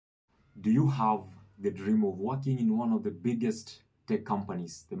Do you have the dream of working in one of the biggest tech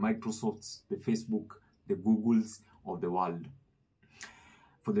companies, the Microsofts, the Facebook, the Googles of the world?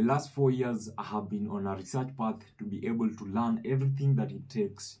 For the last 4 years, I have been on a research path to be able to learn everything that it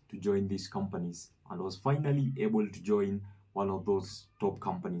takes to join these companies, and was finally able to join one of those top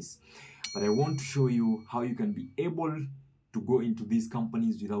companies. But I want to show you how you can be able to go into these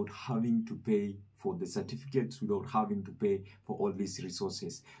companies without having to pay for the certificates, without having to pay for all these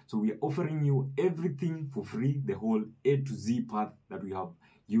resources. So we are offering you everything for free, the whole A to Z path that we have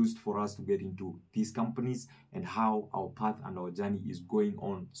used for us to get into these companies, and how our path and our journey is going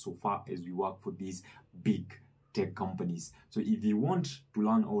on so far as we work for these big tech companies. So if you want to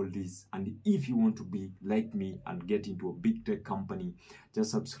learn all this, and if you want to be like me and get into a big tech company,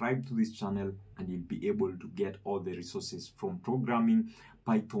 just subscribe to this channel and you'll be able to get all the resources from programming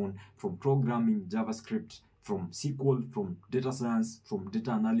Python, from programming JavaScript, from SQL, from data science, from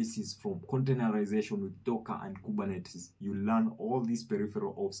data analysis, from containerization with Docker and Kubernetes. You learn all these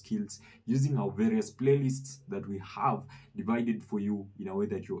peripheral of skills using our various playlists that we have divided for you in a way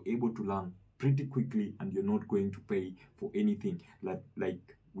that you're able to learn pretty quickly, and you're not going to pay for anything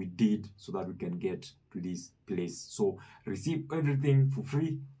like we did, so that we can get to this place. So receive everything for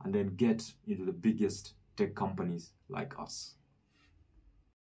free and then get into the biggest tech companies like us.